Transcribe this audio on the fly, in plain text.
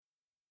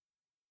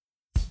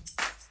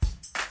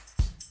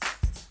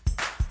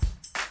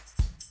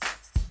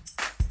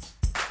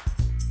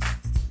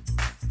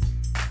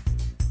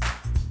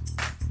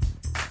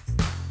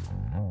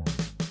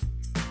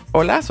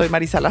Hola, soy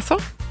Marisa Lazo.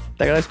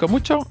 Te agradezco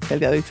mucho que el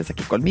día de hoy estés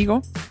aquí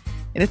conmigo.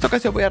 En esta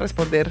ocasión voy a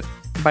responder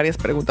varias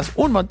preguntas,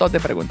 un montón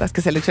de preguntas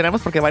que seleccionamos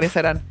porque varias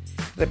eran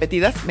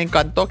repetidas. Me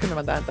encantó que me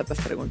mandaran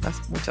tantas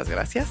preguntas. Muchas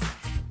gracias.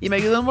 Y me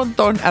ayudó un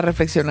montón a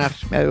reflexionar,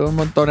 me ayudó un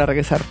montón a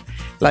regresar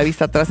la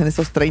vista atrás en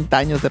estos 30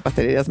 años de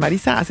Pastelerías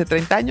Marisa. Hace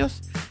 30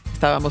 años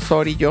estábamos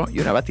Sor y yo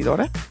y una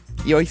batidora.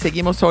 Y hoy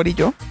seguimos Sor y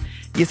yo.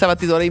 Y esa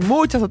batidora y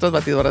muchas otras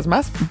batidoras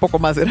más, un poco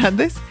más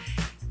grandes.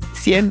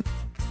 100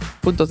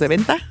 puntos de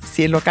venta,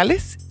 100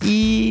 locales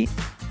y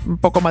un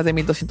poco más de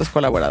 1,200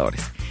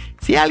 colaboradores.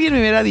 Si alguien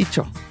me hubiera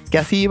dicho que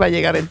así iba a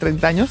llegar en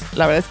 30 años,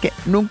 la verdad es que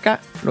nunca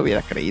lo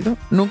hubiera creído,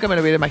 nunca me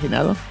lo hubiera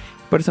imaginado.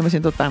 Por eso me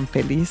siento tan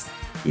feliz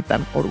y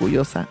tan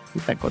orgullosa y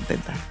tan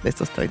contenta de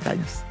estos 30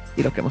 años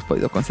y lo que hemos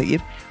podido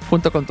conseguir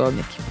junto con todo mi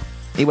equipo.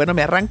 Y bueno,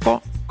 me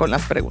arranco con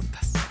las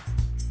preguntas.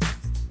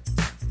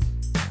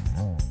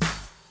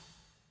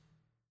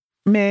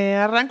 Me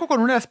arranco con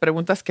una de las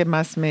preguntas que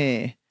más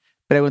me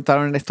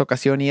preguntaron en esta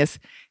ocasión y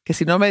es que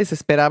si no me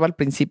desesperaba al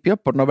principio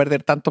por no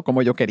vender tanto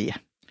como yo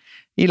quería.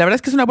 Y la verdad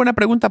es que es una buena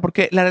pregunta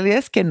porque la realidad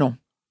es que no,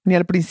 ni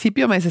al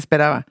principio me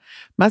desesperaba.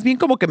 Más bien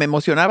como que me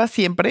emocionaba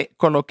siempre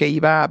con lo que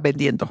iba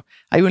vendiendo.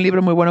 Hay un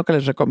libro muy bueno que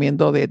les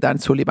recomiendo de Dan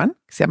Sullivan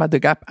que se llama The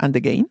Gap and the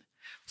Gain.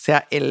 O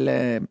sea,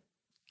 el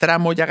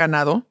tramo ya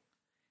ganado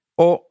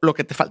o lo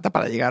que te falta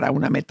para llegar a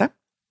una meta.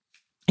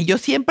 Y yo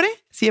siempre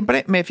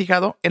me he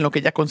fijado en lo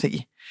que ya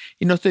conseguí.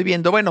 Y no estoy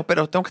viendo, bueno,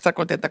 pero tengo que estar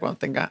contenta cuando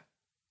tenga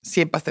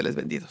 100 pasteles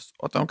vendidos.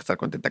 O tengo que estar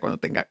contenta cuando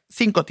tenga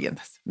 5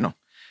 tiendas. No.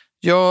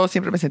 Yo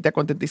siempre me sentía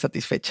contenta y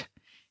satisfecha.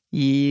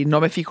 Y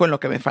no me fijo en lo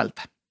que me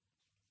falta.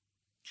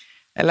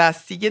 La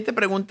siguiente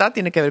pregunta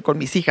tiene que ver con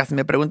mis hijas.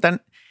 Me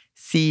preguntan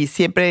si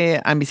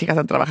siempre a mis hijas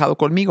han trabajado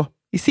conmigo.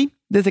 Y sí,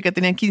 desde que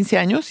tenían 15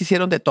 años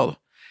hicieron de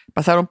todo.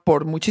 Pasaron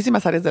por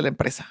muchísimas áreas de la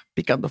empresa.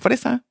 Picando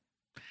fresa,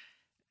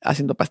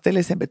 haciendo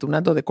pasteles,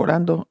 embetunando,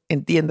 decorando,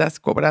 en tiendas,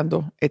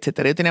 cobrando,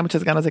 etcétera. Yo tenía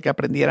muchas ganas de que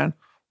aprendieran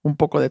un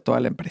poco de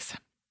toda la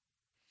empresa.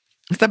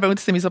 Esta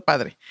pregunta se me hizo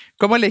padre.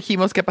 ¿Cómo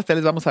elegimos qué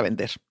pasteles vamos a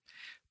vender?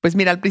 Pues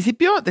mira, al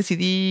principio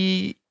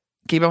decidí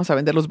que íbamos a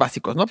vender los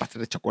básicos, ¿no?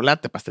 Pastel de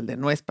chocolate, pastel de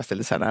nuez, pastel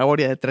de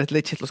zanahoria, de 3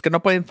 leches, los que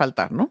no pueden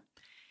faltar, ¿no?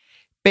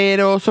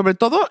 Pero sobre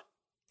todo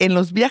en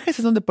los viajes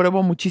es donde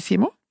pruebo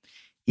muchísimo.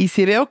 Y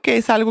si veo que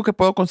es algo que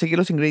puedo conseguir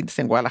los ingredientes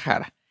en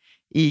Guadalajara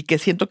y que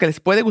siento que les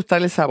puede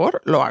gustar el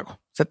sabor, lo hago.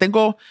 O sea,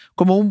 tengo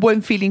como un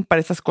buen feeling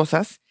para esas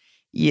cosas.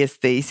 Y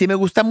si me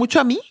gusta mucho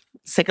a mí,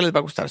 sé que les va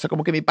a gustar. O sea,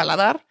 como que mi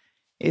paladar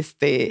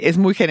es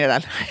muy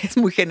general, es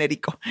muy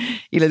genérico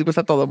y les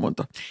gusta a todo el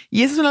mundo.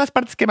 Y esa es una de las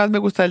partes que más me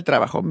gusta del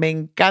trabajo. Me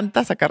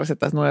encanta sacar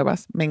recetas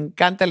nuevas, me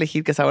encanta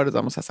elegir qué sabores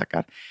vamos a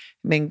sacar,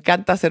 me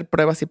encanta hacer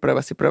pruebas y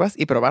pruebas y pruebas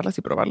y probarlas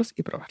y probarlos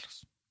y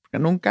probarlos. Porque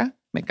nunca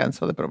me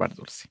canso de probar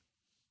dulce.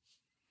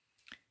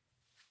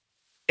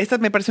 Esta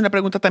me parece una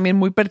pregunta también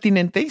muy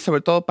pertinente y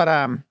sobre todo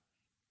para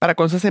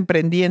cuando estás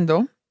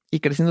emprendiendo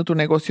y creciendo tu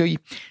negocio y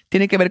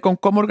tiene que ver con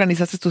cómo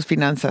organizaste tus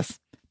finanzas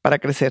para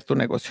crecer tu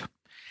negocio.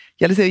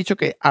 Ya les he dicho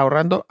que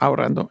ahorrando,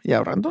 ahorrando y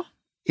ahorrando,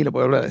 y lo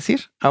vuelvo a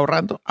decir,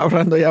 ahorrando,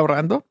 ahorrando y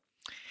ahorrando.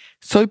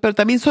 Pero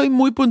también soy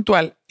muy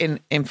puntual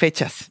en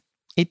fechas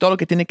y todo lo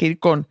que tiene que ir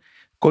con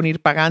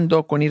ir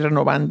pagando, con ir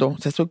renovando. O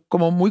sea, soy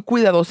como muy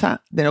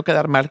cuidadosa de no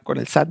quedar mal con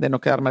el SAT, de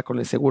no quedar mal con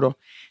el seguro,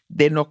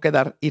 de no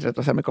quedar y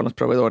retrasarme con los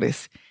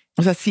proveedores.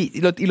 O sea, sí,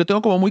 y lo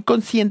tengo como muy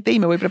consciente y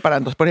me voy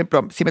preparando. Por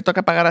ejemplo, si me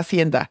toca pagar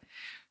Hacienda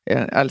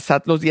al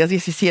SAT los días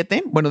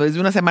 17, bueno, desde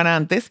una semana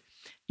antes,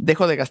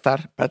 dejo de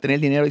gastar para tener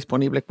el dinero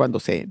disponible cuando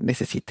se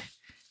necesite.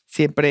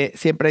 Siempre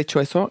he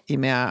hecho eso y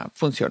me ha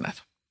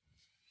funcionado.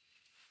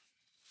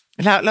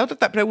 La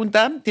otra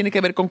pregunta tiene que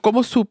ver con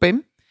cómo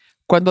supe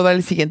cuándo dar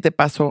el siguiente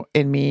paso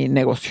en mi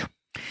negocio.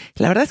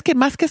 La verdad es que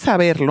más que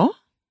saberlo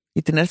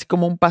y tener así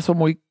como un paso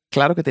muy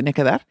claro que tenía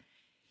que dar,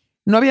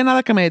 no había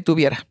nada que me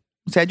detuviera.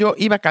 O sea, yo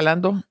iba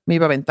calando, me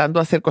iba aventando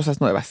a hacer cosas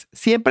nuevas.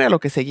 Siempre a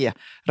lo que seguía.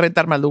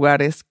 Rentar más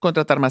lugares,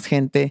 contratar más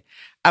gente,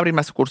 abrir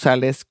más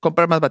sucursales,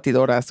 comprar más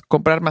batidoras,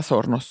 comprar más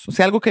hornos. O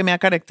sea, algo que me ha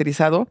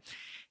caracterizado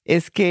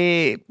es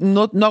que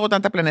no hago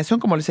tanta planeación,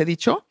 como les he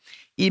dicho,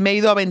 y me he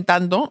ido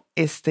aventando,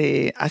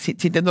 así,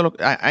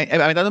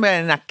 aventándome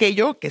en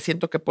aquello que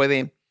siento que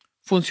puede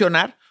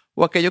funcionar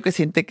o aquello que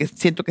siento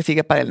que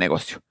sigue para el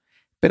negocio.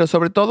 Pero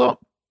sobre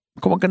todo,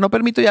 como que no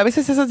permito, y a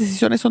veces esas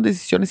decisiones son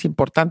decisiones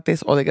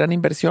importantes o de gran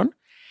inversión,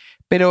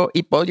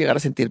 y puedo llegar a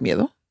sentir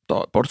miedo,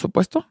 por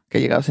supuesto, que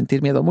he llegado a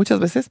sentir miedo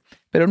muchas veces,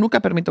 pero nunca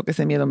permito que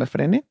ese miedo me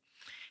frene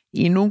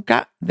y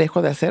nunca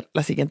dejo de hacer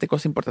la siguiente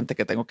cosa importante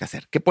que tengo que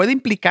hacer, que puede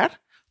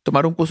implicar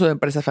tomar un curso de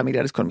empresas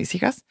familiares con mis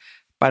hijas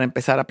para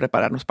empezar a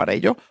prepararnos para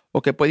ello,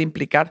 o que puede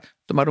implicar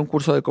tomar un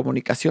curso de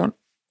comunicación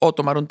o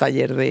tomar un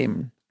taller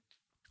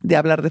de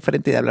hablar de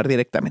frente y de hablar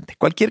directamente.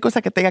 Cualquier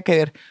cosa que tenga que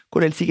ver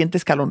con el siguiente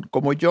escalón,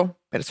 como yo,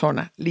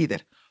 persona,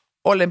 líder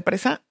o la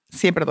empresa,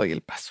 siempre doy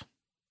el paso.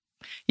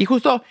 Y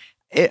justo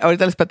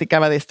ahorita les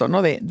platicaba de esto,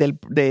 ¿no?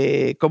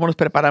 De cómo nos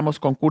preparamos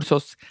con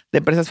cursos de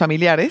empresas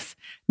familiares.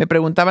 Me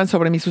preguntaban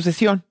sobre mi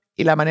sucesión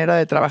y la manera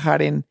de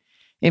trabajar en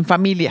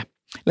familia.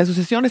 La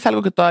sucesión es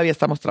algo que todavía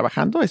estamos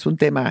trabajando. Es un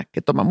tema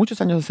que toma muchos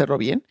años hacerlo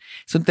bien.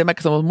 Es un tema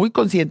que somos muy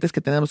conscientes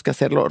que tenemos que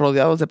hacerlo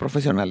rodeados de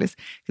profesionales,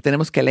 que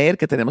tenemos que leer,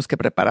 que tenemos que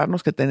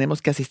prepararnos, que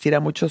tenemos que asistir a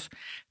muchos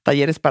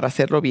talleres para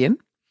hacerlo bien.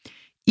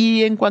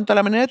 Y en cuanto a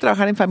la manera de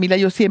trabajar en familia,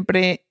 yo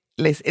siempre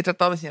les he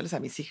tratado de enseñarles a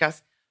mis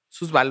hijas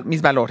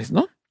mis valores,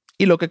 ¿no?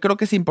 Y lo que creo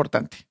que es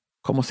importante,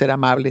 como ser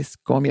amables,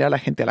 como mirar a la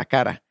gente a la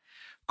cara,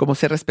 como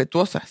ser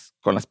respetuosas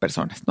con las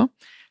personas, ¿no?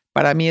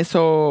 Para mí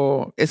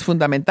eso es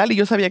fundamental y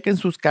yo sabía que en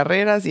sus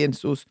carreras y en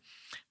sus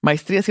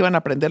maestrías iban a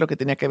aprender lo que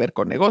tenía que ver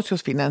con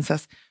negocios,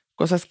 finanzas,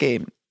 cosas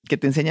que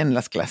te enseñan en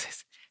las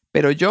clases.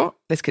 Pero yo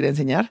les quería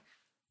enseñar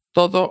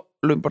todo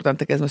lo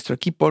importante que es nuestro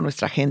equipo,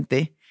 nuestra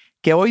gente,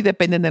 que hoy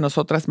dependen de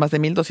nosotras más de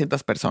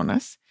 1,200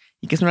 personas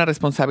y que es una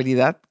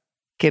responsabilidad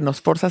que nos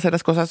forza a hacer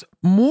las cosas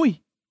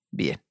muy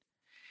bien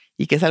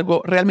y que es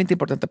algo realmente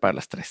importante para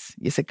las tres.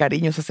 Y ese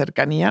cariño, esa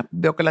cercanía,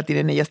 veo que la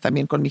tienen ellas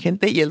también con mi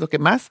gente y es lo que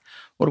más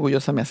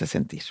orgullosa me hace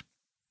sentir.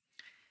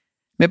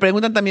 Me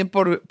preguntan también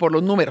por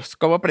los números,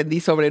 cómo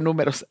aprendí sobre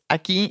números.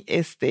 Aquí,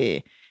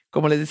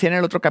 como les decía en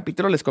el otro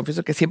capítulo, les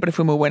confieso que siempre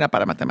fui muy buena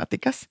para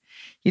matemáticas.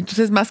 Y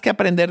entonces, más que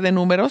aprender de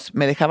números,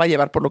 me dejaba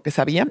llevar por lo que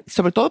sabía,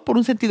 sobre todo por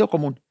un sentido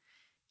común.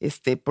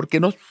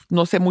 Porque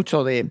no sé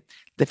mucho de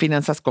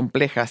finanzas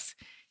complejas.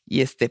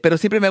 Pero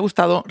siempre me ha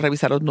gustado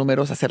revisar los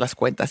números, hacer las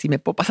cuentas y me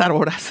puedo pasar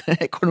horas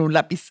con un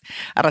lápiz,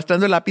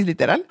 arrastrando el lápiz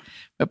literal.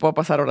 Me puedo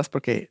pasar horas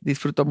porque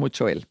disfruto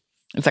mucho el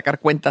sacar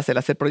cuentas, el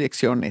hacer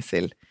proyecciones,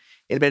 el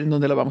ver en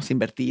dónde lo vamos a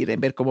invertir,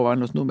 en ver cómo van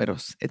los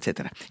números,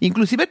 etcétera.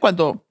 Inclusive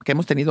que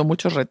hemos tenido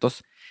muchos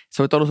retos,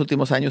 sobre todo en los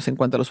últimos años en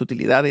cuanto a las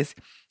utilidades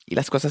y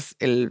las cosas,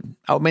 el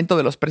aumento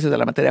de los precios de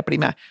la materia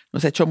prima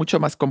nos ha hecho mucho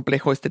más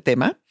complejo este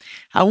tema.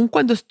 Aun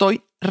cuando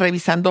estoy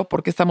revisando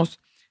por qué estamos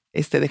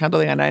dejando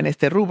de ganar en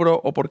este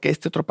rubro o porque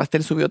este otro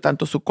pastel subió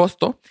tanto su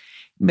costo,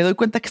 me doy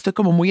cuenta que estoy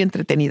como muy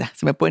entretenida.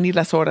 Se me pueden ir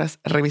las horas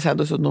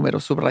revisando esos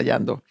números,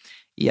 subrayando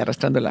y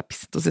arrastrando el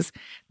lápiz. Entonces,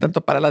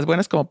 tanto para las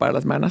buenas como para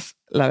las malas,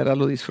 la verdad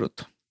lo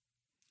disfruto.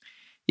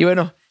 Y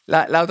bueno,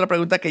 la otra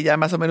pregunta que ya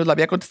más o menos la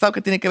había contestado,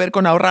 que tiene que ver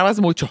con ahorrabas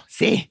mucho.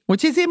 Sí,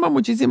 muchísimo,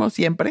 muchísimo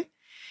siempre.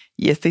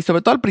 Y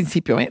sobre todo al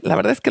principio, la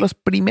verdad es que los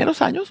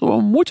primeros años,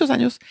 hubo muchos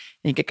años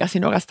en que casi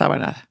no gastaba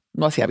nada.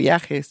 No hacía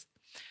viajes.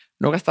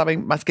 No gastaba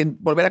más que en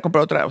volver a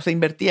comprar otra, o sea,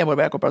 invertía en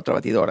volver a comprar otra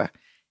batidora,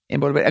 en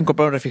volver a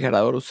comprar un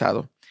refrigerador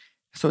usado.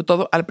 Sobre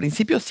todo al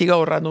principio sigo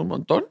ahorrando un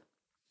montón,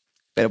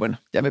 pero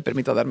bueno, ya me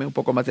permito darme un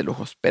poco más de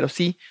lujos. Pero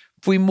sí,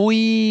 fui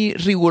muy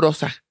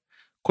rigurosa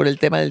con el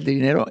tema del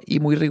dinero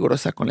y muy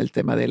rigurosa con el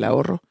tema del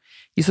ahorro.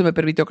 Y eso me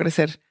permitió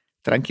crecer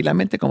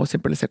tranquilamente, como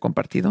siempre les he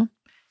compartido,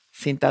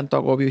 sin tanto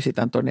agobio y sin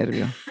tanto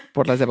nervio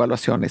por las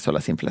devaluaciones o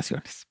las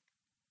inflaciones.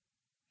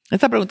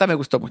 Esta pregunta me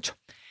gustó mucho.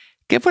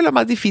 ¿Qué fue lo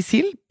más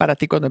difícil para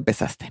ti cuando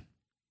empezaste?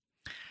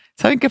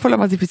 ¿Saben qué fue lo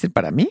más difícil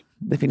para mí?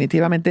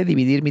 Definitivamente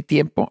dividir mi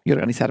tiempo y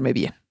organizarme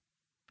bien.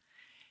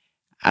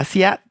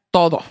 Hacía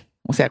todo.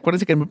 O sea,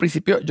 acuérdense que en un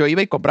principio yo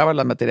iba y compraba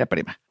la materia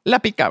prima.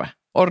 La picaba,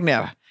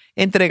 horneaba,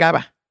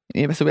 entregaba.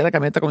 Y me subía a la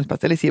camioneta con mis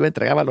pasteles y iba,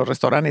 entregaba a los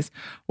restaurantes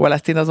o a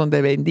las tiendas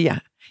donde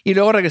vendía. Y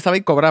luego regresaba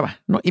y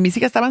cobraba, ¿no? Y mis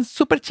hijas estaban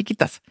súper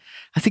chiquitas.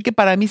 Así que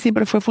para mí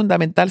siempre fue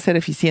fundamental ser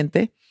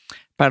eficiente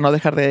para no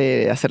dejar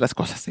de hacer las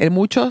cosas. En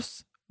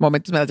muchos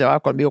momentos me las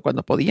llevaba conmigo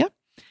cuando podía,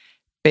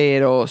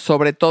 pero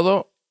sobre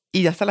todo,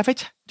 y hasta la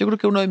fecha, yo creo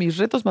que uno de mis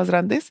retos más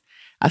grandes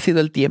ha sido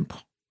el tiempo.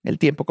 El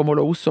tiempo, cómo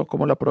lo uso,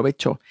 cómo lo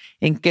aprovecho,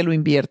 en qué lo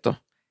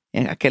invierto,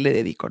 a qué le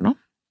dedico, ¿no?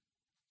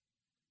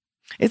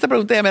 Esta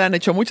pregunta ya me la han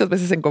hecho muchas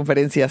veces en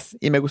conferencias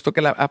y me gustó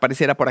que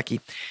apareciera por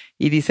aquí.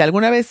 Y dice,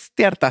 ¿alguna vez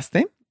te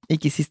hartaste y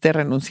quisiste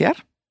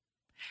renunciar?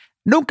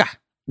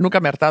 Nunca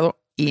me he hartado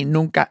y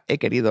nunca he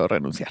querido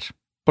renunciar.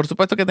 Por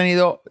supuesto que he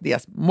tenido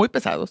días muy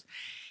pesados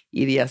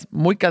y días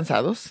muy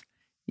cansados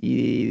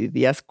y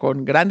días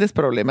con grandes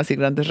problemas y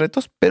grandes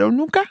retos, pero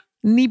nunca,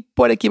 ni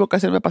por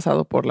equivocación me ha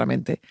pasado por la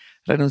mente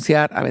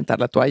renunciar,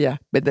 aventar la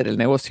toalla, vender el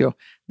negocio,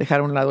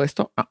 dejar a un lado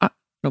esto.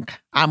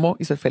 Nunca. Amo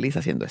y soy feliz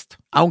haciendo esto,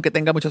 aunque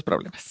tenga muchos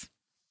problemas.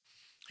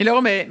 Y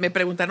luego me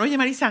preguntan, oye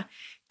Marisa,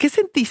 ¿qué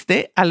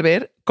sentiste al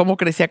ver cómo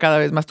crecía cada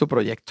vez más tu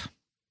proyecto?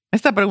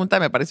 Esta pregunta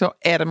me pareció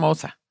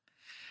hermosa.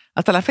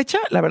 Hasta la fecha,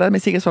 la verdad me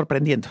sigue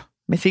sorprendiendo.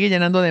 Me sigue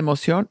llenando de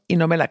emoción y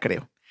no me la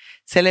creo.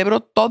 Celebro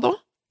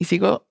todo y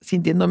sigo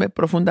sintiéndome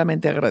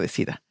profundamente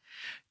agradecida.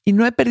 Y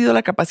no he perdido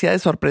la capacidad de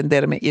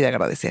sorprenderme y de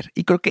agradecer.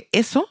 Y creo que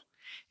eso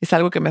es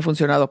algo que me ha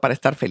funcionado para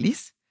estar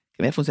feliz,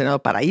 que me ha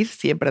funcionado para ir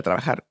siempre a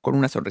trabajar con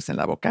una sonrisa en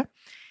la boca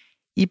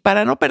y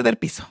para no perder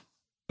piso,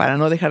 para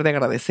no dejar de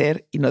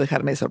agradecer y no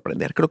dejarme de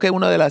sorprender. Creo que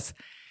una de las,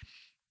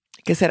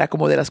 ¿qué será?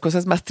 Como de las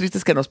cosas más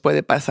tristes que nos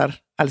puede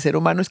pasar al ser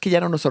humano es que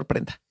ya no nos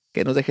sorprenda.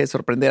 Que nos deje de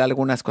sorprender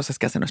algunas cosas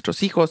que hacen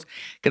nuestros hijos,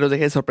 que nos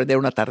deje de sorprender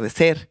un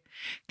atardecer,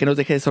 que nos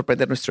deje de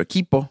sorprender nuestro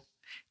equipo,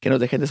 que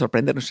nos dejen de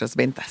sorprender nuestras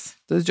ventas.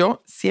 Entonces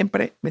yo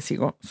siempre me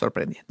sigo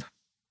sorprendiendo.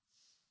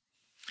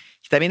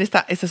 Y también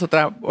esta es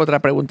otra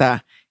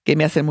pregunta que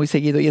me hacen muy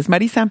seguido y es,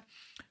 Marisa,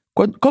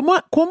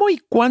 ¿cómo y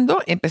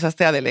cuándo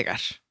empezaste a delegar?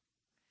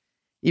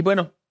 Y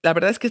bueno, la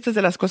verdad es que esta es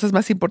de las cosas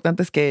más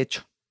importantes que he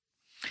hecho.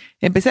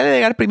 Empecé a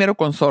delegar primero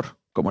con SOR,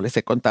 como les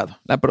he contado,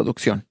 la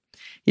producción.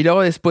 Y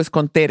luego después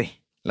con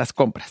Tere, las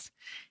compras.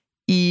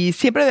 Y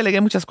siempre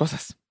delegué muchas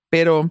cosas,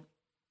 pero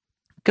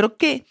creo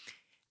que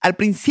al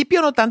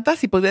principio no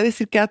tantas, y podría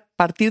decir que a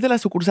partir de la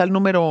sucursal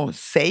número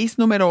 6,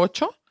 número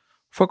 8,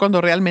 fue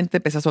cuando realmente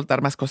empecé a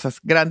soltar más cosas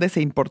grandes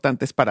e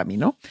importantes para mí,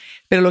 ¿no?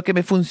 Pero lo que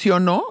me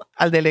funcionó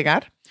al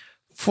delegar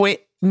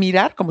fue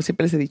mirar, como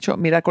siempre les he dicho,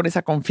 mirar con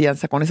esa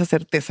confianza, con esa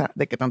certeza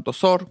de que tanto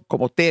Sor,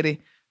 como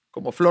Tere,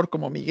 como Flor,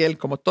 como Miguel,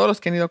 como todos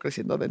los que han ido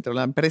creciendo dentro de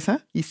la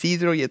empresa,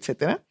 Isidro y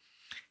etcétera,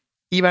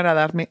 iban a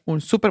darme un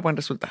súper buen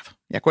resultado.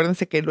 Y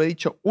acuérdense que lo he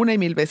dicho una y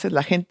mil veces,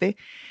 la gente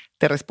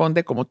te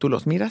responde como tú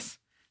los miras,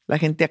 la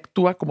gente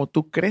actúa como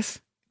tú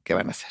crees que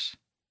van a hacer.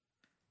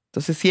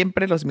 Entonces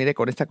siempre los miré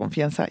con esta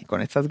confianza y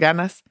con estas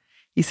ganas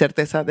y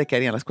certeza de que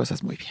harían las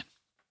cosas muy bien.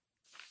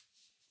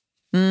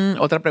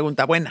 Otra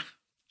pregunta buena.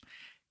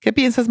 ¿Qué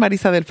piensas,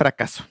 Marisa, del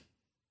fracaso?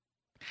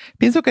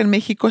 Pienso que en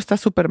México está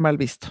súper mal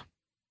visto,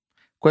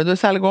 cuando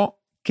es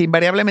algo que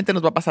invariablemente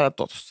nos va a pasar a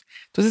todos.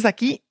 Entonces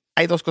aquí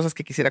hay dos cosas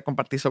que quisiera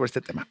compartir sobre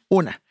este tema.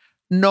 Una,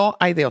 no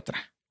hay de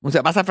otra. O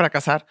sea, vas a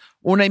fracasar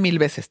una y mil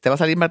veces. Te va a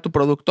salir mal tu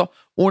producto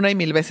una y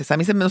mil veces. A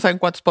mí no saben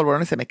cuántos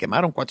polvorones se me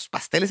quemaron, cuántos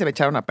pasteles se me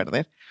echaron a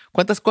perder,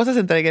 cuántas cosas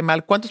entregué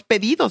mal, cuántos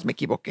pedidos me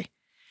equivoqué.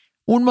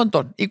 Un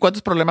montón. Y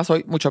cuántos problemas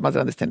hoy mucho más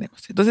grandes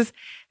tenemos. Entonces,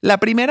 la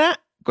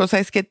primera cosa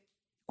es que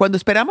cuando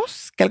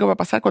esperamos que algo va a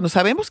pasar, cuando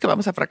sabemos que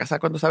vamos a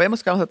fracasar, cuando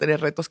sabemos que vamos a tener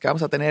retos, que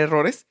vamos a tener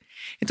errores,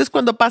 entonces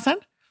cuando pasan,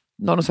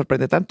 no nos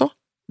sorprende tanto,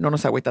 no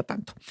nos agüita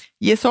tanto.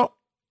 Y eso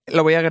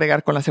lo voy a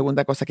agregar con la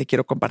segunda cosa que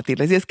quiero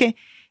compartirles. Y es que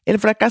el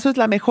fracaso es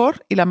la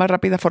mejor y la más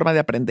rápida forma de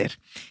aprender.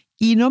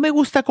 Y no me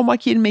gusta cómo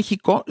aquí en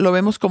México lo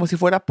vemos como si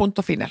fuera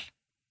punto final.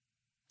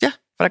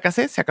 Ya,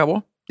 fracasé, se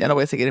acabó, ya no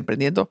voy a seguir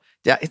emprendiendo,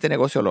 ya este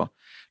negocio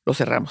lo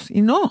cerramos.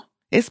 Y no,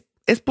 es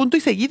punto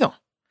y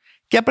seguido.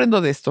 ¿Qué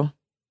aprendo de esto?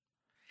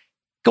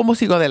 ¿Cómo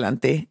sigo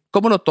adelante?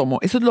 ¿Cómo lo tomo?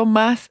 Eso es lo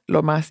más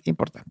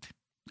importante.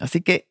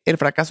 Así que el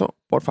fracaso,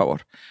 por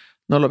favor,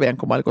 no lo vean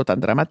como algo tan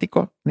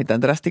dramático, ni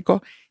tan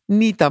drástico,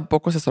 ni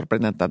tampoco se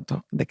sorprendan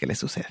tanto de que les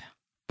suceda,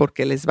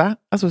 porque les va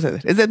a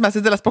suceder. Es más,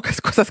 es de las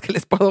pocas cosas que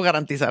les puedo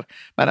garantizar,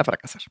 van a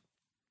fracasar.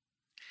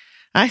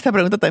 Esta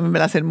pregunta también me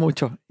la hacen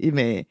mucho y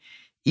me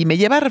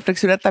lleva a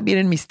reflexionar también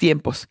en mis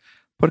tiempos,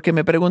 porque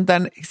me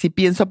preguntan si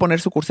pienso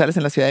poner sucursales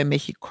en la Ciudad de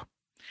México.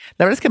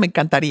 La verdad es que me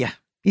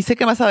encantaría y sé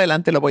que más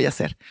adelante lo voy a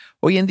hacer.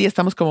 Hoy en día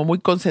estamos como muy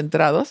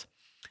concentrados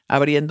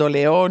abriendo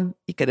León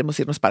y queremos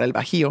irnos para el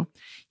Bajío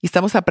y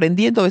estamos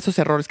aprendiendo de esos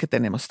errores que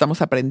tenemos.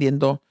 Estamos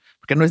aprendiendo,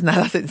 porque no es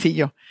nada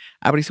sencillo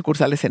abrir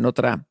sucursales en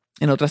otra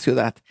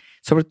ciudad,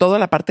 sobre todo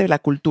la parte de la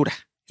cultura,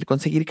 el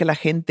conseguir que la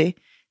gente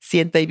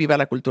sienta y viva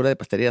la cultura de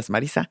Pastelerías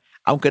Marisa,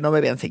 aunque no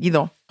me vean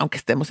seguido, aunque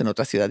estemos en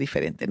otra ciudad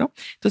diferente, ¿no?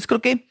 Entonces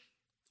creo que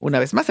una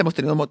vez más hemos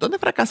tenido un montón de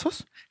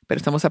fracasos, pero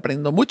estamos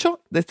aprendiendo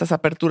mucho de estas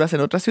aperturas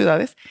en otras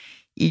ciudades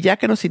y ya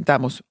que nos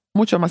sintamos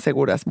mucho más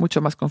seguras,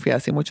 mucho más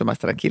confiadas y mucho más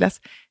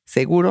tranquilas,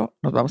 seguro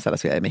nos vamos a la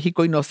Ciudad de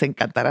México y nos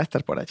encantará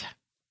estar por allá.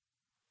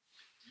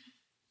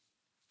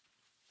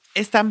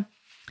 Esta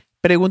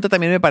pregunta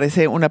también me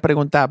parece una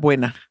pregunta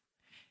buena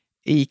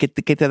y que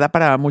te da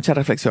para mucha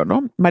reflexión,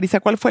 ¿no?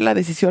 Marisa, ¿cuál fue la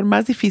decisión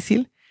más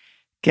difícil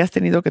que has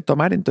tenido que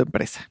tomar en tu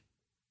empresa?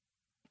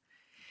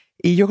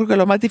 Y yo creo que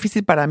lo más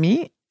difícil para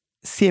mí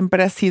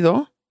siempre ha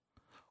sido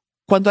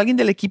cuando alguien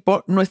del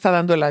equipo no está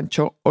dando el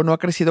ancho o no ha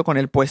crecido con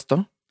el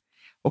puesto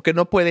o que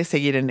no puede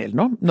seguir en él,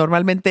 ¿no?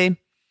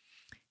 Normalmente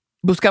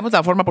buscamos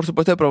la forma, por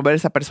supuesto, de promover a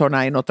esa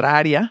persona en otra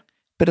área,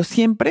 pero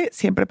siempre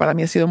para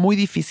mí ha sido muy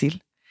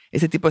difícil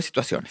ese tipo de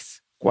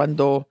situaciones.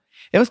 Cuando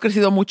hemos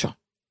crecido mucho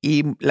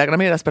y la gran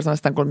mayoría de las personas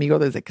están conmigo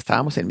desde que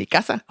estábamos en mi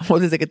casa o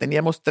desde que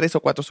teníamos 3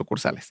 o 4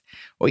 sucursales.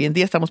 Hoy en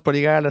día estamos por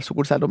llegar a la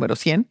sucursal número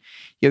 100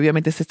 y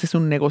obviamente este es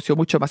un negocio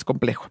mucho más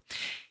complejo.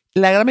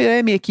 La gran mayoría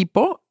de mi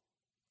equipo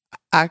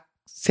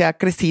se ha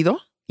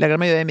crecido. La gran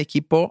mayoría de mi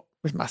equipo,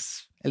 pues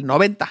más, el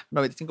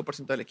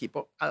 95% del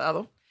equipo ha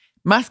dado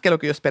más que lo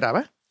que yo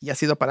esperaba y ha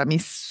sido para mí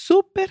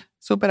súper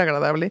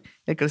agradable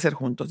el crecer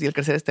juntos y el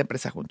crecer esta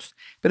empresa juntos.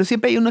 Pero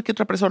siempre hay una que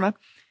otra persona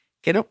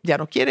que ya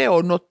no quiere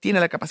o no tiene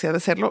la capacidad de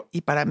hacerlo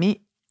y para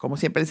mí, como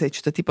siempre les he dicho,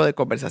 este tipo de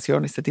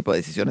conversación, este tipo de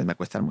decisiones me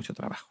cuestan mucho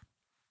trabajo.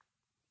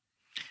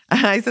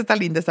 Esta está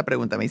linda esta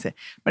pregunta, me dice,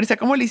 Marisa,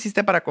 ¿cómo le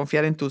hiciste para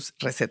confiar en tus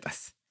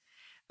recetas?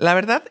 La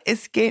verdad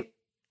es que,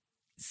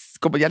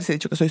 como ya les he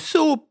dicho que soy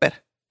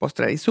súper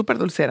postrera y súper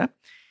dulcera,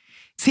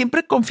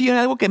 siempre confío en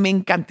algo que me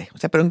encante, o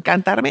sea, pero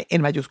encantarme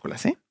en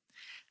mayúsculas, ¿eh?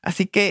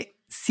 Así que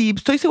si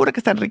estoy segura que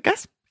están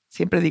ricas,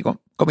 siempre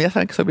digo, como ya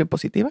saben que soy bien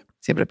positiva,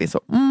 siempre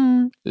pienso,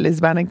 les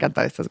van a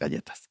encantar estas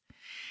galletas.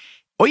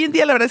 Hoy en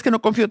día la verdad es que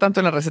no confío tanto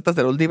en las recetas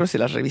de los libros y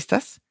las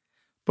revistas,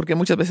 porque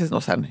muchas veces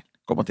no saben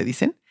como te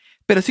dicen,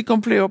 pero sí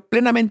confío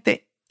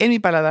plenamente en mi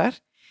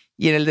paladar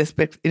y en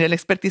el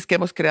expertise que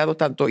hemos creado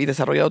tanto y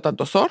desarrollado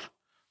tanto Sor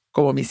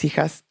como mis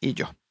hijas y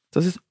yo.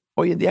 Entonces,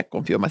 hoy en día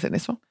confío más en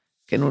eso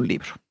que en un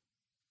libro.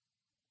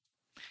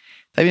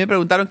 También me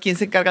preguntaron quién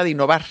se encarga de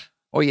innovar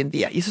hoy en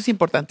día. Y eso es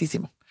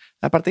importantísimo.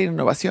 La parte de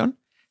innovación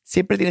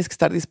siempre tienes que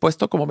estar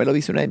dispuesto, como me lo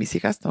dice una de mis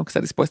hijas, tengo que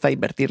estar dispuesta a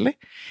invertirle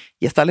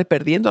y a estarle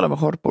perdiendo a lo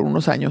mejor por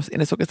unos años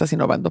en eso que estás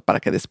innovando para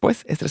que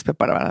después estés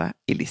preparada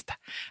y lista.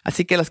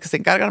 Así que las que se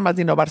encargan más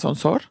de innovar son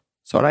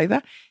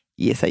Zoraida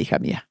y esa hija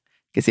mía,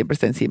 que siempre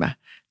está encima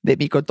de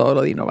mí con todo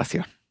lo de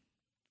innovación.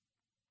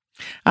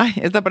 Ay,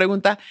 esta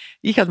pregunta,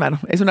 hijas, mano,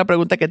 es una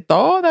pregunta que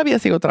todavía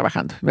sigo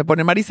trabajando. Me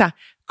pone Marisa,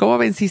 ¿cómo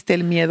venciste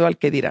el miedo al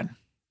que dirán?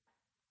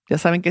 Ya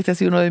saben que este ha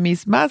sido uno de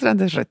mis más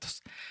grandes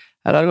retos.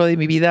 A lo largo de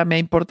mi vida me ha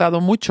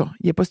importado mucho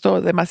y he puesto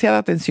demasiada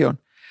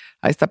atención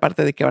a esta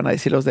parte de qué van a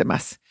decir los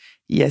demás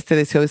y a este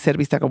deseo de ser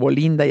vista como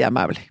linda y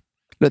amable.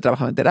 Lo he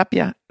trabajado en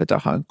terapia, lo he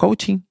trabajado en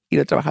coaching y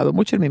lo he trabajado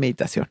mucho en mi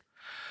meditación.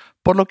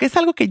 Por lo que es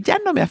algo que ya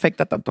no me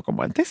afecta tanto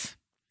como antes.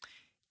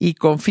 Y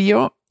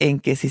confío en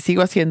que si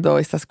sigo haciendo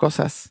estas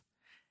cosas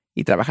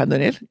y trabajando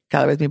en él,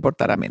 cada vez me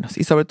importará menos.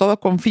 Y sobre todo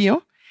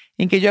confío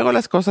en que yo hago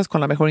las cosas con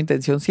la mejor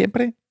intención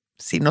siempre.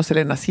 Si no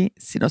salen así,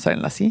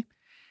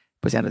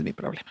 pues ya no es mi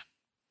problema.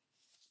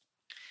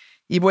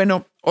 Y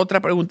bueno, otra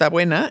pregunta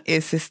buena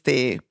es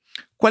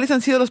 ¿cuáles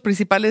han sido los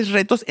principales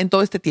retos en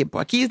todo este tiempo?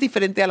 Aquí es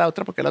diferente a la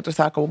otra porque la otra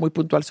estaba como muy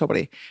puntual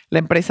sobre la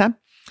empresa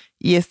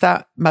y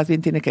esta más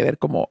bien tiene que ver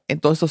como en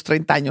todos estos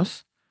 30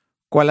 años,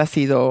 ¿cuál ha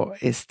sido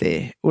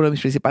uno de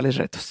mis principales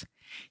retos?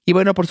 Y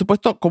bueno, por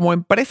supuesto, como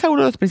empresa,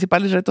 uno de los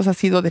principales retos ha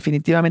sido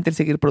definitivamente el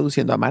seguir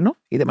produciendo a mano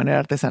y de manera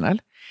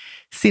artesanal,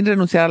 sin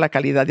renunciar a la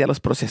calidad y a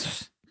los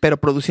procesos, pero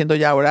produciendo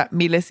ya ahora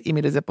miles y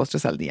miles de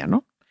postres al día,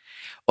 ¿no?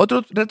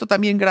 Otro reto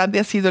también grande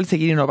ha sido el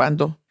seguir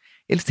innovando,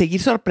 el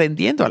seguir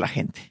sorprendiendo a la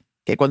gente,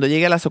 que cuando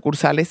llegue a las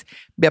sucursales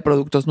vea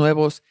productos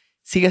nuevos,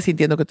 siga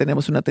sintiendo que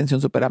tenemos una atención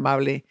súper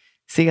amable,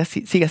 se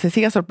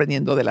siga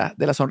sorprendiendo de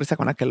la sonrisa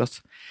con la que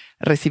los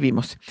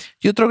recibimos.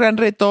 Y otro gran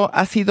reto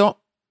ha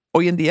sido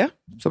hoy en día,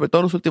 sobre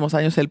todo en los últimos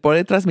años, el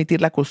poder transmitir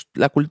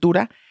la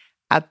cultura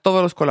a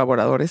todos los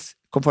colaboradores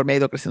conforme ha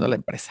ido creciendo la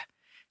empresa.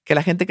 Que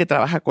la gente que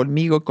trabaja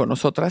conmigo y con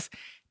nosotras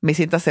me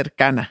sienta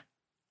cercana,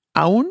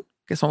 aún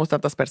que somos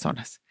tantas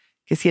personas,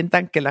 que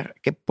sientan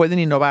que pueden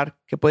innovar,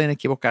 que pueden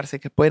equivocarse,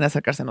 que pueden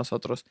acercarse a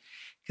nosotros,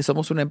 que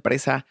somos una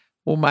empresa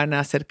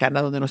humana,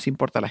 cercana, donde nos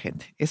importa la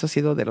gente. Eso ha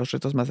sido de los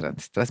retos más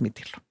grandes,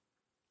 transmitirlo.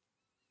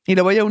 Y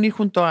lo voy a unir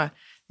junto a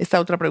esta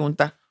otra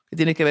pregunta que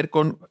tiene que ver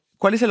con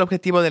cuál es el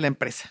objetivo de la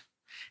empresa,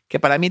 que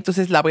para mí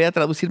entonces la voy a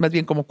traducir más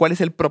bien como cuál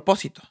es el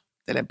propósito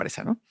de la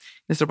empresa, ¿no?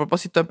 Nuestro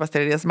propósito en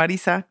Pastelerías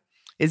Marisa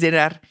es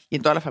llenar, y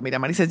en toda la familia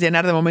Marisa, es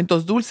llenar de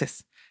momentos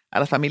dulces a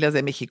las familias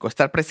de México,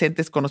 estar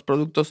presentes con los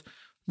productos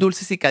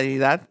dulces y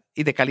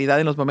de calidad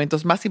en los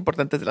momentos más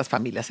importantes de las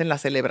familias, en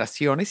las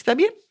celebraciones y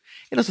también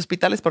en los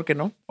hospitales, ¿por qué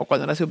no? O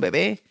cuando nace un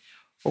bebé,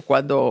 o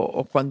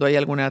cuando hay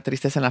alguna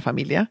tristeza en la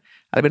familia,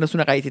 al menos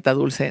una galletita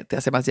dulce te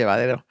hace más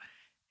llevadero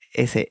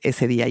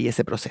ese día y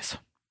ese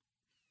proceso.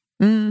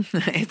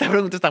 Esta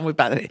pregunta está muy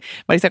padre.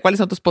 Marisa, ¿cuáles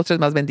son tus postres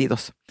más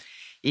vendidos?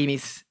 Y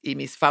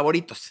mis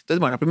favoritos.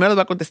 Entonces, bueno, primero les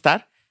voy a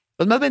contestar.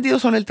 Los más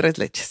vendidos son el tres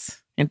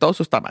leches, en todos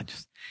sus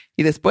tamaños.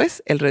 Y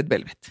después el Red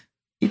Velvet.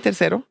 Y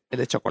tercero, el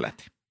de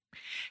chocolate.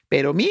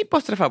 Pero mi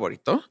postre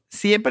favorito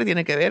siempre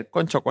tiene que ver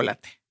con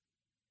chocolate.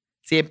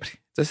 Siempre.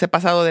 Entonces he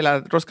pasado de la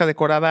rosca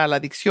decorada a la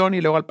adicción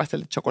y luego al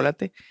pastel de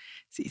chocolate.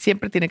 Sí,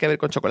 siempre tiene que ver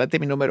con chocolate,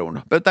 mi número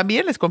uno. Pero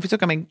también les confieso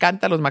que me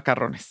encantan los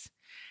macarrones.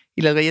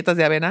 Y las galletas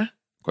de avena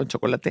con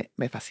chocolate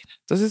me fascinan.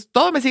 Entonces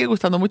todo me sigue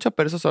gustando mucho,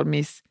 pero esos son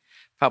mis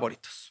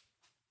favoritos.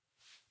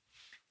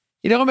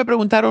 Y luego me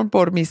preguntaron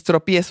por mis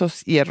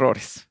tropiezos y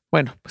errores.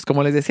 Bueno, pues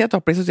como les decía,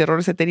 tropiezos y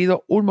errores he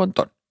tenido un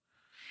montón.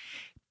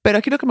 Pero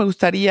aquí lo que me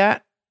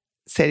gustaría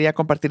sería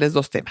compartirles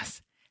dos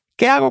temas.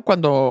 ¿Qué hago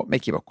cuando me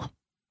equivoco?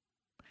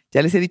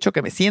 Ya les he dicho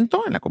que me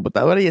siento en la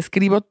computadora y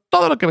escribo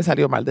todo lo que me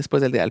salió mal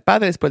después del Día del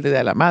Padre, después del Día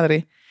de la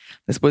Madre,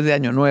 después de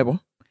Año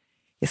Nuevo.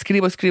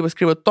 Escribo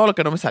todo lo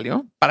que no me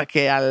salió para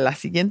que a la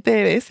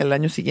siguiente vez, el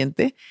año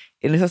siguiente,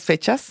 en esas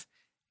fechas,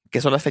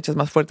 que son las fechas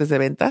más fuertes de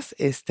ventas,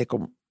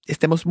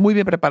 estemos muy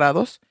bien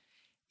preparados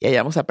y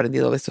hayamos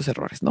aprendido de estos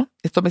errores, ¿no?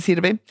 Esto me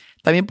sirve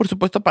también, por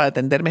supuesto, para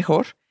atender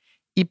mejor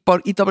y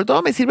sobre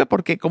todo me sirve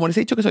porque, como les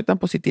he dicho que soy tan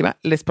positiva,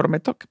 les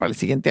prometo que para el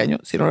siguiente año,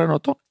 si no lo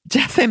anoto,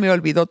 ya se me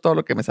olvidó todo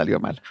lo que me salió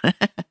mal.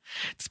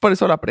 Entonces, por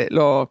eso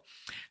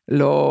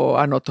lo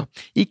anoto.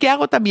 ¿Y qué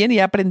hago también y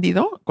he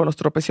aprendido con los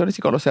tropezones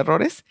y con los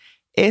errores?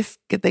 Es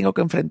que tengo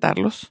que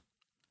enfrentarlos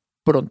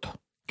pronto,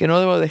 que no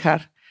debo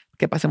dejar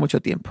que pase mucho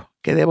tiempo,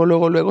 que debo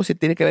luego, si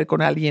tiene que ver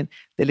con alguien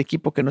del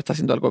equipo que no está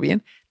haciendo algo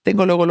bien,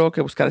 tengo luego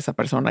que buscar a esa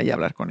persona y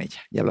hablar con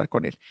ella y hablar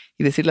con él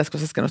y decir las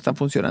cosas que no están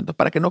funcionando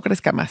para que no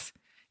crezca más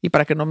y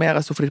para que no me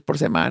haga sufrir por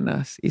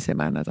semanas y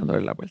semanas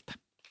dándole la vuelta.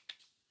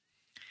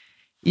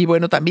 Y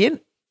bueno,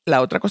 también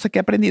la otra cosa que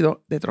he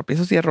aprendido de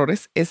tropiezos y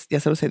errores es,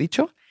 ya se los he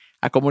dicho,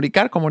 a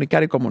comunicar,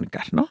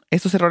 ¿no?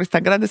 Estos errores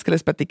tan grandes que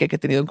les platiqué que he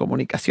tenido en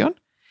comunicación,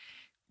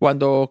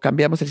 cuando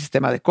cambiamos el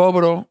sistema de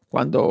cobro,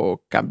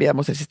 cuando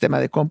cambiamos el sistema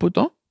de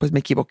cómputo, pues me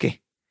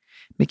equivoqué.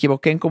 Me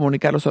equivoqué en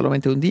comunicarlo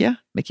solamente un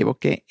día, me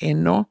equivoqué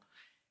en no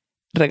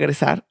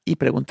regresar y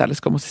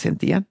preguntarles cómo se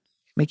sentían,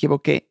 me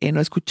equivoqué en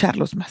no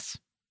escucharlos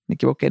más, me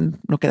equivoqué en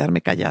no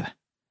quedarme callada.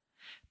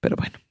 Pero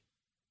bueno,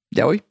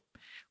 ya hoy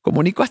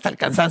comunico hasta el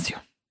cansancio.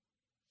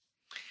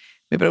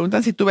 Me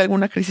preguntan si tuve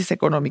alguna crisis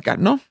económica.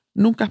 No,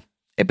 nunca.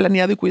 He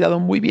planeado y cuidado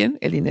muy bien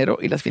el dinero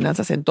y las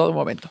finanzas en todo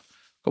momento.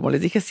 Como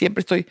les dije, siempre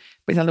estoy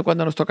pensando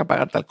cuándo nos toca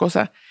pagar tal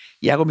cosa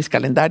y hago mis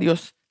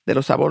calendarios de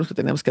los abonos que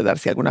tenemos que dar.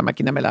 Si alguna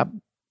máquina me la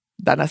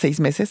dan a 6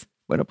 meses,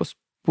 bueno, pues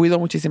cuido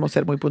muchísimo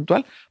ser muy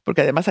puntual,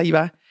 porque además ahí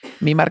va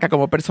mi marca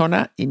como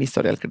persona y mi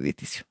historial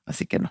crediticio.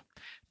 Así que no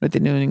he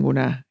tenido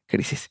ninguna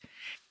crisis.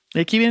 Y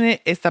aquí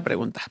viene esta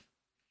pregunta.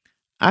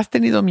 ¿Has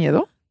tenido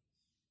miedo?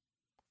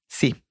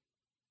 Sí,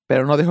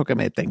 pero no dejo que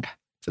me detenga.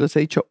 Se los he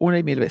dicho 1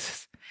 y 1000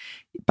 veces.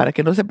 Para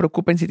que no se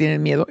preocupen si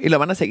tienen miedo y lo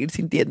van a seguir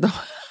sintiendo,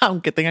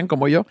 aunque tengan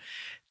como yo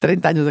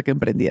 30 años de que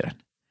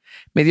emprendieran.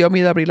 Me dio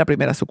miedo abrir la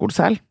primera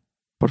sucursal,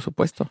 por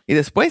supuesto. Y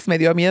después me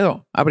dio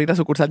miedo abrir la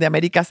sucursal de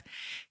Américas,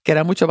 que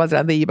era mucho más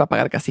grande y iba a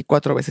pagar casi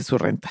 4 veces su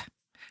renta.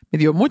 Me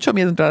dio mucho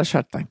miedo entrar a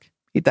Shark Tank.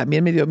 Y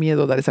también me dio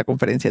miedo dar esa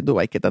conferencia en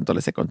Dubái que tanto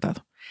les he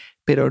contado.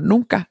 Pero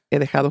nunca he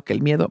dejado que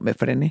el miedo me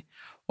frene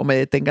o me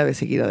detenga de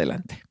seguir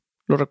adelante.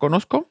 Lo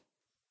reconozco,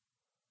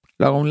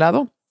 lo hago a un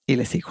lado y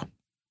le sigo.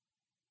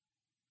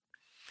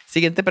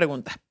 Siguiente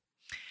pregunta.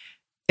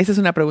 Esa es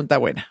una pregunta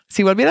buena.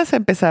 Si volvieras a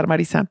empezar,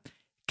 Marisa,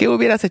 ¿qué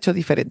hubieras hecho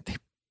diferente?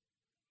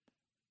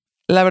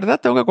 La verdad,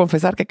 tengo que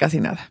confesar que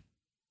casi nada.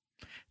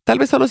 Tal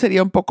vez solo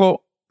sería un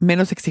poco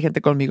menos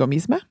exigente conmigo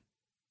misma.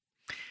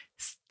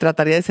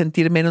 Trataría de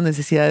sentir menos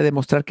necesidad de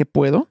demostrar que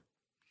puedo.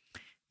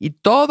 Y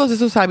todos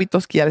esos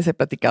hábitos que ya les he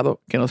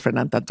platicado que nos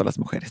frenan tanto a las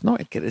mujeres, ¿no?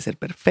 El querer ser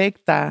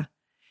perfecta,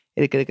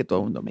 el querer que todo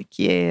el mundo me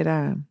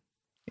quiera,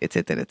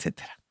 etcétera,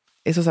 etcétera.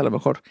 Esos a lo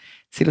mejor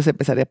sí los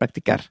empezaría a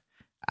practicar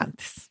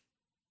antes.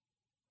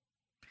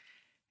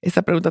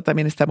 Esta pregunta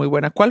también está muy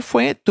buena. ¿Cuál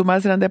fue tu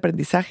más grande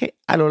aprendizaje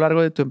a lo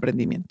largo de tu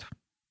emprendimiento?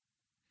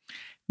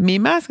 Mi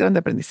más grande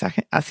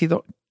aprendizaje ha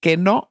sido que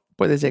no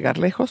puedes llegar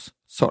lejos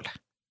sola.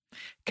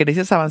 Que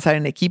necesitas avanzar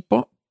en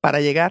equipo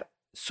para llegar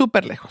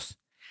súper lejos.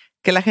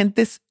 Que la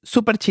gente es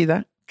súper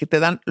chida, que te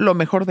dan lo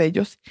mejor de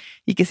ellos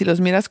y que si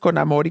los miras con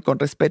amor y con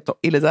respeto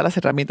y les das las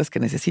herramientas que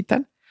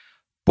necesitan,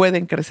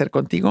 pueden crecer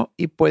contigo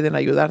y pueden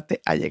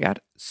ayudarte a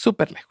llegar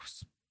súper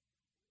lejos.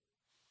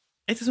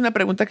 Esta es una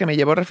pregunta que me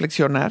llevó a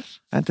reflexionar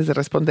antes de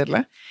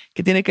responderla,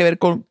 que tiene que ver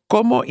con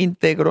cómo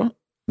integro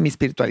mi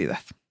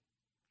espiritualidad.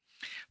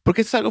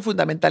 Porque esto es algo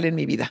fundamental en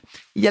mi vida.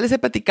 Y ya les he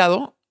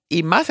platicado,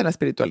 y más en la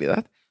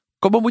espiritualidad,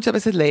 cómo muchas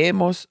veces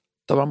leemos,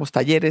 tomamos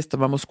talleres,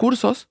 tomamos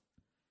cursos,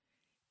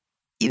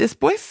 y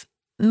después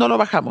no lo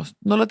bajamos,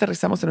 no lo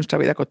aterrizamos en nuestra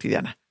vida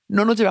cotidiana.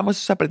 No nos llevamos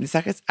esos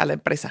aprendizajes a la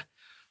empresa.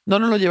 No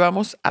nos lo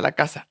llevamos a la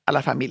casa, a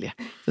la familia.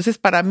 Entonces,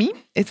 para mí,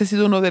 este ha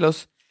sido uno de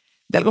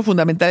algo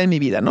fundamental en mi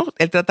vida, ¿no?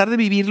 El tratar de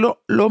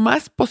vivirlo lo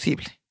más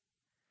posible.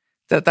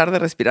 Tratar de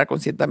respirar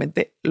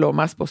conscientemente lo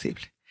más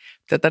posible.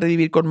 Tratar de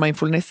vivir con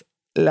mindfulness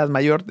la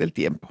mayor del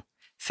tiempo.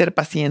 Ser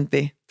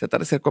paciente,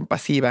 tratar de ser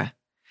compasiva,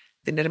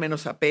 tener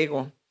menos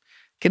apego.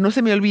 Que no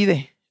se me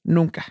olvide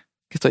nunca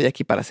que estoy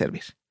aquí para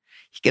servir.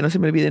 Y que no se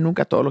me olvide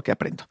nunca todo lo que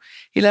aprendo.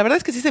 Y la verdad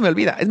es que sí se me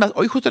olvida. Es más,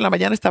 hoy justo en la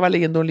mañana estaba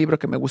leyendo un libro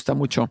que me gusta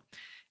mucho,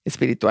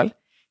 espiritual,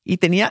 y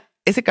tenía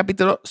ese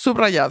capítulo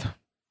subrayado,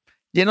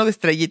 lleno de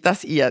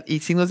estrellitas y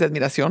signos de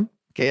admiración,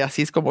 que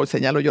así es como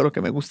señalo yo lo que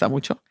me gusta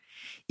mucho.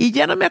 Y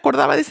ya no me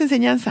acordaba de esa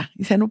enseñanza.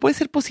 Dice, no puede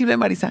ser posible,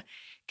 Marisa,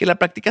 que la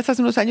practicaste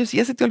hace unos años y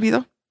ya se te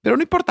olvidó, pero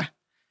no importa.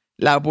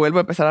 La vuelvo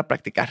a empezar a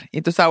practicar. Y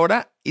entonces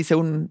ahora hice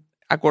un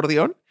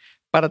acordeón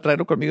para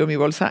traerlo conmigo en mi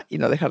bolsa y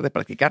no dejar de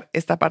practicar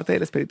esta parte de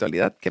la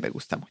espiritualidad que me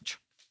gusta mucho.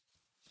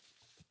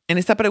 En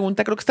esta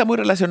pregunta creo que está muy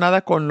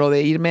relacionada con lo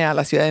de irme a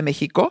la Ciudad de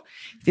México.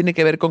 Tiene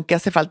que ver con qué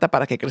hace falta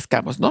para que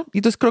crezcamos, ¿no? Y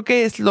entonces creo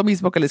que es lo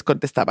mismo que les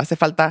contestaba. Hace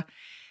falta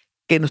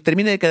que nos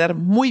termine de quedar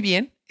muy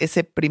bien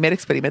ese primer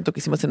experimento que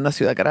hicimos en una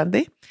ciudad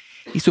grande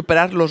y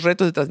superar los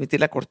retos de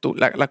transmitir la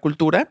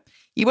cultura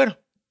y, bueno,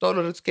 todos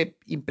los retos que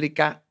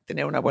implica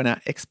tener una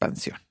buena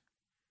expansión.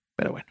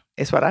 Pero bueno,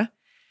 eso hará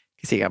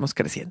que sigamos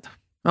creciendo.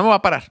 No me va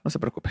a parar, no se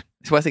preocupen.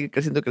 Voy a seguir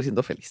creciendo y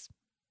creciendo feliz.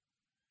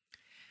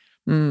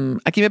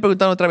 Aquí me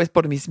preguntan otra vez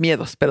por mis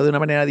miedos, pero de una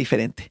manera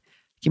diferente.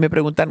 Aquí me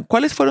preguntan,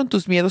 ¿cuáles fueron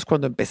tus miedos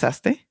cuando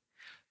empezaste?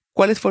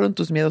 ¿Cuáles fueron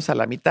tus miedos a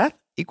la mitad?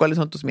 ¿Y cuáles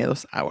son tus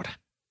miedos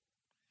ahora?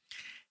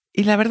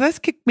 Y la verdad es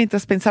que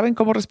mientras pensaba en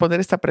cómo responder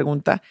esta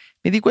pregunta,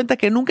 me di cuenta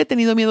que nunca he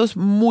tenido miedos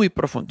muy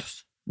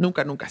profundos.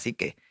 Nunca, nunca. Así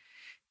que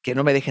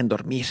no me dejen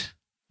dormir,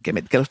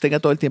 que los tenga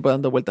todo el tiempo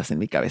dando vueltas en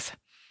mi cabeza.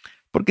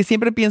 Porque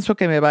siempre pienso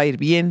que me va a ir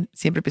bien,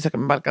 siempre pienso que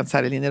me va a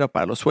alcanzar el dinero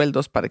para los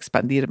sueldos, para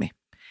expandirme.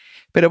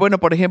 Pero bueno,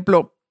 por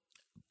ejemplo,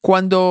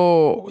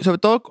 sobre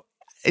todo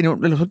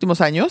en los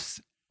últimos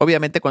años,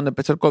 obviamente cuando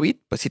empezó el COVID,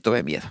 pues sí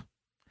tuve miedo.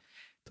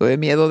 Tuve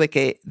miedo de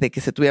que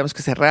se tuviéramos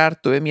que cerrar,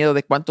 tuve miedo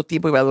de cuánto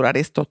tiempo iba a durar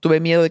esto,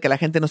 tuve miedo de que la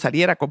gente no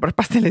saliera a comprar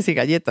pasteles y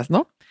galletas,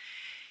 ¿no?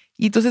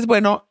 Y entonces,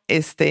 bueno,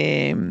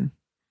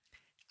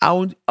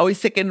 hoy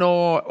sé que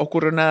no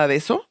ocurrió nada de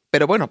eso,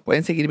 pero bueno,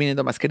 pueden seguir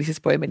viniendo más crisis,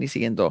 pueden venir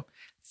siguiendo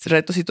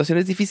retos,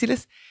 situaciones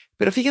difíciles,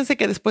 pero fíjense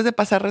que después de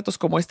pasar retos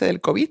como este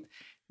del COVID,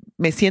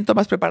 me siento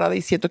más preparada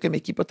y siento que mi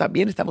equipo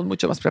también estamos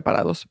mucho más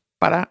preparados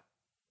para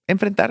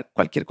enfrentar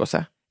cualquier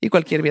cosa y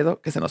cualquier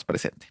miedo que se nos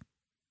presente.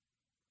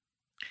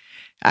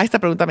 Esta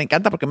pregunta me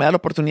encanta porque me da la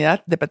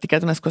oportunidad de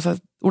platicar de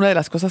una de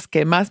las cosas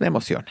que más me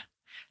emociona.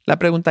 La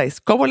pregunta es,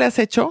 ¿cómo le has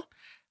hecho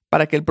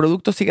para que el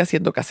producto siga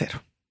siendo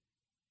casero?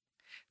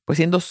 Pues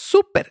siendo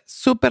súper,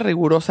 súper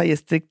rigurosa y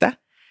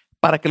estricta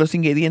para que los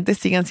ingredientes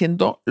sigan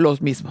siendo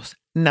los mismos,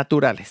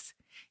 naturales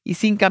y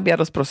sin cambiar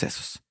los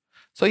procesos.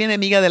 Soy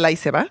enemiga del ahí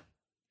se va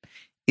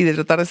y de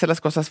tratar de hacer las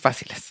cosas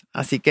fáciles.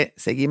 Así que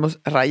seguimos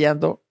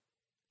rallando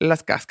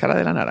las cáscaras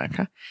de la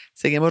naranja,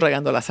 seguimos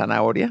rallando la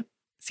zanahoria,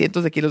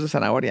 cientos de kilos de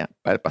zanahoria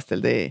para el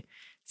pastel de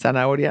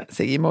zanahoria,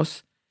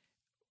 seguimos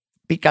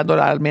picando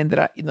la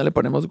almendra y no le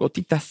ponemos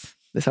gotitas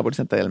de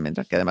saborizante de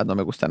almendra, que además no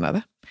me gusta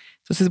nada.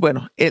 Entonces,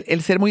 bueno,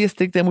 el ser muy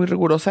estricta y muy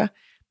rigurosa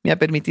me ha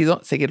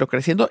permitido seguirlo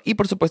creciendo y,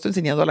 por supuesto,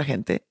 enseñando a la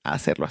gente a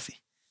hacerlo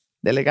así.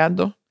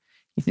 Delegando,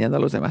 enseñando a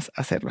los demás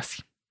a hacerlo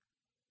así.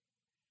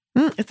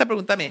 Esta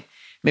pregunta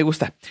me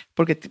gusta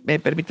porque me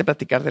permite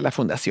platicar de la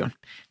fundación.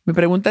 Me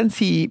preguntan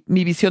si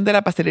mi visión de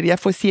la pastelería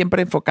fue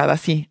siempre enfocada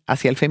así,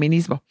 hacia el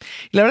feminismo.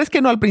 Y la verdad es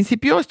que no, al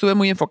principio estuve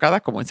muy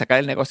enfocada como en sacar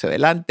el negocio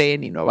adelante,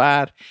 en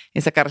innovar,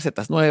 en sacar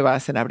recetas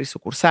nuevas, en abrir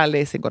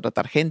sucursales, en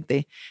contratar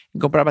gente,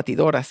 en comprar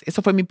batidoras.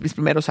 Eso fue mis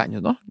primeros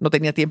años, ¿no? No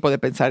tenía tiempo de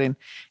pensar en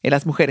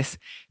las mujeres.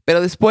 Pero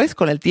después,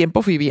 con el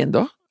tiempo, fui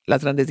viendo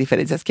las grandes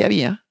diferencias que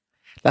había,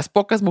 las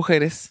pocas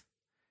mujeres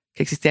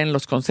que existían en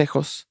los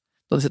consejos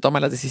donde se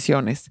toman las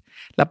decisiones,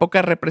 la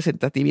poca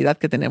representatividad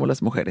que tenemos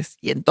las mujeres.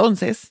 Y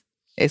entonces,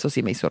 eso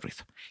sí me hizo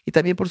ruido. Y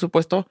también, por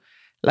supuesto,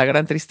 la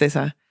gran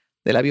tristeza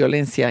de la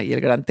violencia y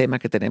el gran tema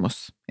que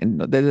tenemos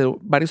desde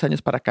varios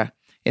años para acá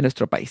en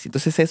nuestro país.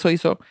 Entonces, eso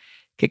hizo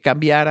que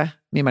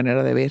cambiara mi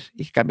manera de ver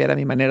y que cambiara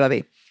mi manera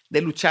de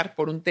luchar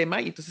por un tema.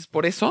 Y entonces,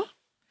 por eso,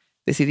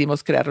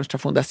 decidimos crear nuestra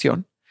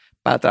fundación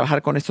para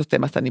trabajar con estos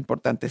temas tan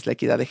importantes, la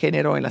equidad de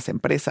género en las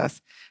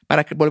empresas,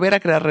 para volver a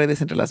crear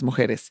redes entre las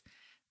mujeres,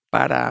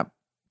 para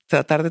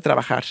tratar de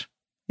trabajar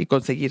y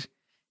conseguir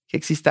que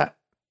exista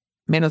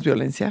menos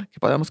violencia, que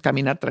podamos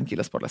caminar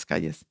tranquilas por las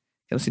calles,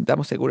 que nos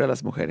sintamos seguras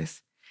las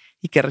mujeres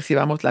y que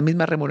recibamos la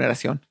misma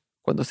remuneración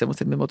cuando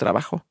hacemos el mismo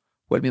trabajo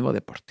o el mismo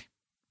deporte.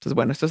 Entonces,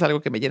 bueno, esto es algo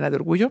que me llena de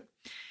orgullo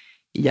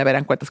y ya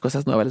verán cuántas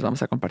cosas nuevas les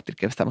vamos a compartir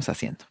que estamos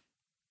haciendo.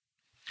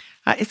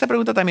 Esta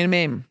pregunta también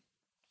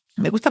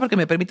me gusta porque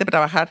me permite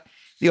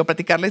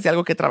platicarles de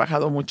algo que he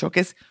trabajado mucho,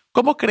 que es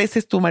 ¿cómo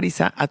creces tú,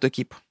 Marisa, a tu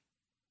equipo?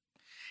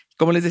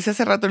 Como les decía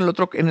hace rato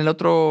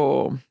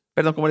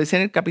como les decía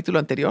en el capítulo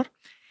anterior,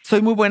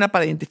 soy muy buena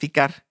para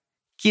identificar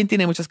quién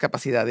tiene muchas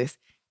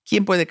capacidades,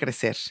 quién puede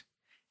crecer,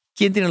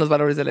 quién tiene los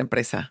valores de la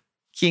empresa,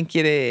 quién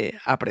quiere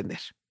aprender.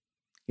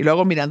 Y lo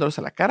hago mirándolos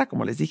a la cara,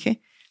 como les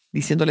dije,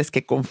 diciéndoles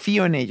que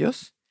confío en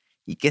ellos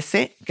y que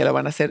sé que lo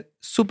van a hacer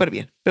súper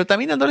bien, pero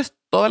también dándoles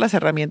todas las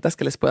herramientas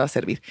que les pueda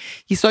servir.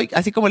 Y soy,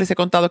 así como les he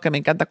contado que me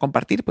encanta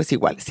compartir, pues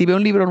igual, si veo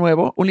un libro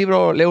nuevo,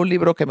 leo un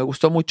libro que me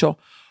gustó mucho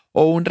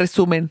o un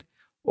resumen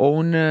o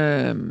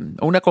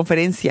una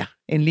conferencia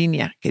en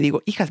línea que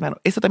digo, hijas, mano,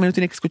 esto también lo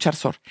tiene que escuchar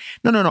Sor.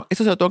 No,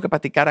 esto se lo tengo que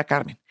platicar a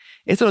Carmen.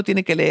 Esto lo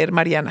tiene que leer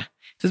Mariana.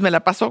 Entonces me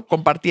la paso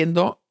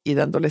compartiendo y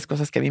dándoles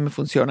cosas que a mí me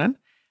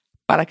funcionan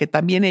para que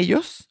también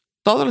ellos,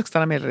 todos los que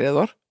están a mi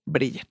alrededor,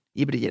 brillen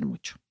y brillen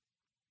mucho.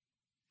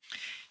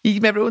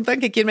 Y me preguntan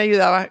que quién me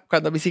ayudaba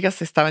cuando mis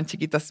hijas estaban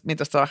chiquitas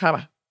mientras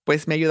trabajaba.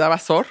 Pues me ayudaba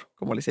Sor,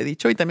 como les he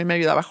dicho, y también me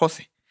ayudaba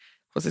José.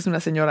 José es una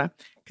señora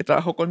que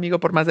trabajó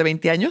conmigo por más de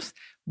 20 años,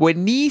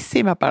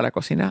 buenísima para la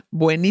cocina,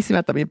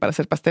 buenísima también para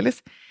hacer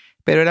pasteles,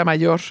 pero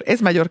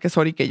es mayor que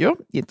Sori que yo,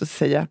 y entonces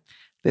ella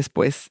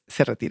después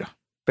se retiró.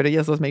 Pero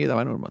ellas dos me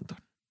ayudaban un montón.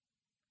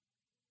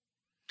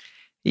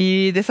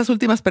 Y de esas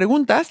últimas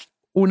preguntas,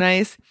 una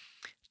es,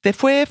 ¿te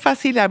fue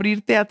fácil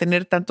abrirte a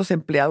tener tantos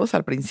empleados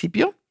al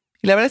principio?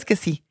 Y la verdad es que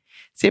sí.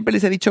 Siempre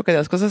les he dicho que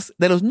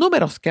de los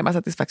números que más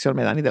satisfacción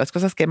me dan y de las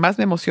cosas que más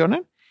me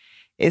emocionan,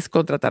 es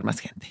contratar más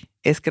gente,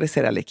 es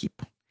crecer al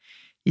equipo.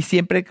 Y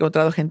siempre he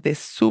encontrado gente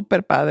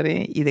súper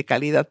padre y de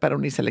calidad para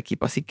unirse al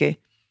equipo. Así que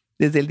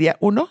desde el día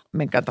 1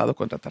 me ha encantado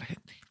contratar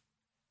gente.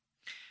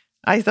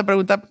 Esta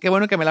pregunta, qué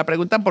bueno que me la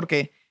preguntan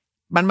porque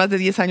van más de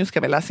 10 años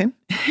que me la hacen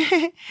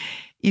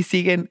y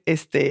sigue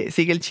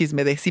el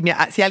chisme de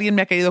si alguien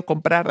me ha querido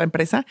comprar la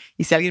empresa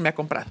y si alguien me ha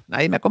comprado.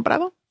 Nadie me ha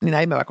comprado ni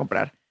nadie me va a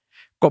comprar.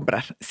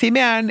 Sí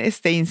me han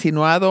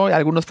insinuado,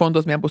 algunos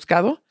fondos me han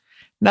buscado.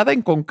 Nada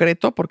en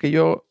concreto, porque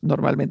yo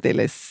normalmente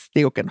les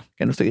digo que no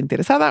estoy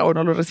interesada o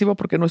no lo recibo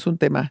porque no es un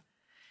tema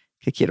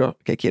que quiero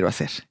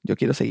hacer. Yo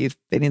quiero seguir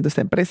teniendo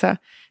esta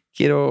empresa,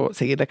 quiero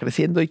seguirla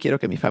creciendo y quiero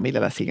que mi familia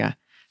la siga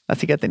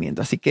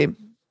teniendo. Así que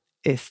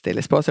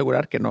les puedo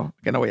asegurar que no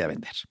voy a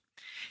vender.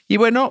 Y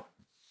bueno,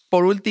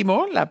 por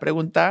último, la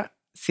pregunta,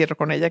 cierro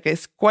con ella, que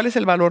es, ¿cuál es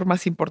el valor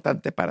más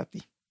importante para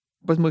ti?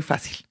 Pues muy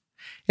fácil,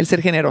 el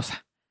ser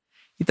generosa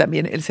y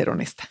también el ser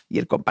honesta y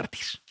el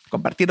compartir.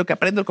 Compartir lo que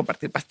aprendo, el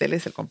compartir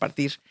pasteles, el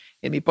compartir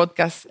en mi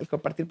podcast, el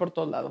compartir por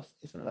todos lados.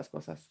 Es una de las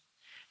cosas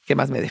que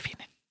más me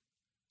definen.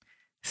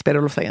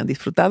 Espero los hayan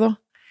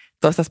disfrutado.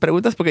 Todas estas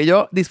preguntas, porque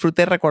yo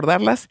disfruté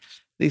recordarlas,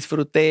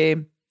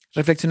 disfruté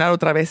reflexionar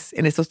otra vez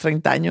en estos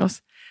 30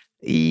 años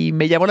y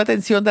me llamó la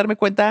atención darme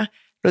cuenta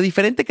lo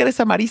diferente que era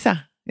esa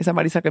Marisa esa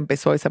Marisa que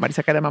empezó, esa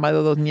Marisa que era mamá de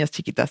 2 niñas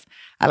chiquitas,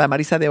 a la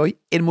Marisa de hoy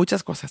en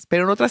muchas cosas,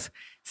 pero en otras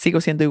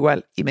sigo siendo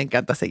igual y me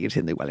encanta seguir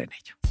siendo igual en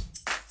ello.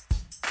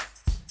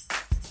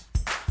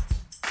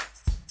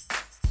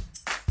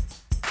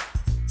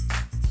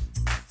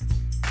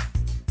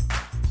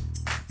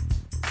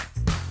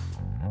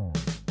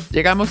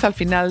 Llegamos al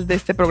final de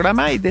este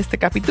programa y de este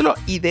capítulo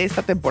y de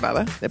esta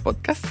temporada de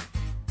podcast.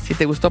 Si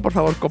te gustó, por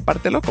favor,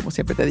 compártelo, como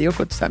siempre te digo,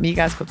 con tus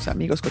amigas, con tus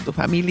amigos, con tu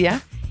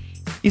familia.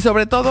 Y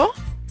sobre todo,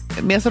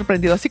 me ha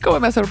sorprendido, así como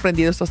me ha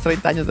sorprendido estos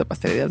 30 años de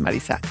Pastelerías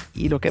Marisa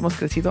y lo que hemos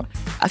crecido,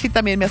 así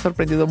también me ha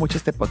sorprendido mucho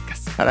este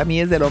podcast. Para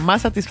mí es de lo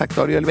más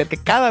satisfactorio el ver que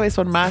cada vez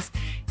son más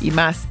y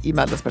más y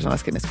más las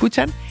personas que me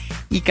escuchan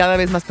y cada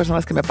vez más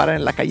personas que me paran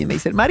en la calle y me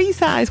dicen,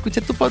 Marisa,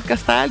 escuché tu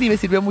podcast tal y me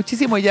sirvió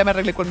muchísimo y ya me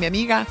arreglé con mi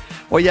amiga,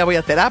 o ya voy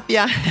a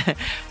terapia,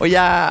 o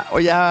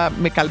ya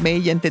me calmé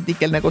y ya entendí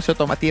que el negocio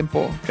toma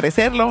tiempo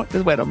crecerlo.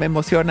 Entonces, bueno, me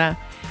emociona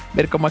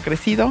ver cómo ha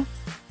crecido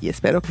y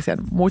espero que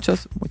sean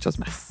muchos, muchos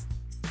más.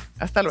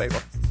 Hasta luego.